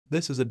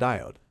This is a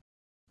diode.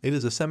 It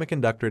is a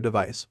semiconductor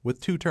device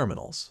with two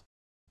terminals.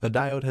 A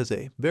diode has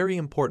a very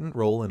important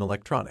role in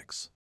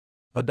electronics.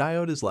 A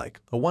diode is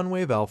like a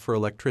one-way valve for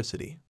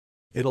electricity.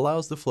 It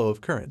allows the flow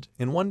of current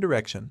in one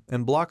direction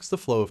and blocks the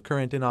flow of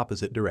current in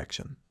opposite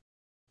direction.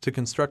 To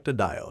construct a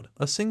diode,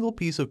 a single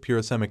piece of pure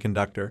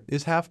semiconductor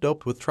is half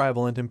doped with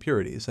trivalent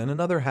impurities and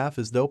another half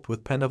is doped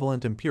with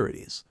pentavalent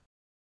impurities.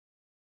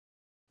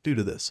 Due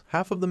to this,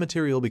 half of the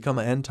material become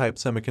a N-type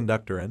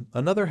semiconductor and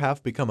another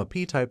half become a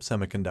P-type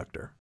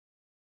semiconductor.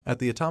 At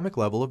the atomic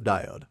level of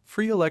diode,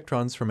 free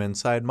electrons from N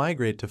side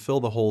migrate to fill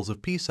the holes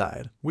of P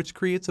side, which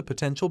creates a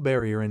potential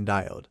barrier in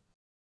diode.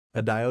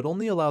 A diode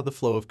only allows the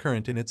flow of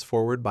current in its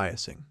forward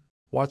biasing.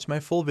 Watch my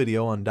full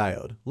video on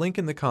diode, link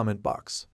in the comment box.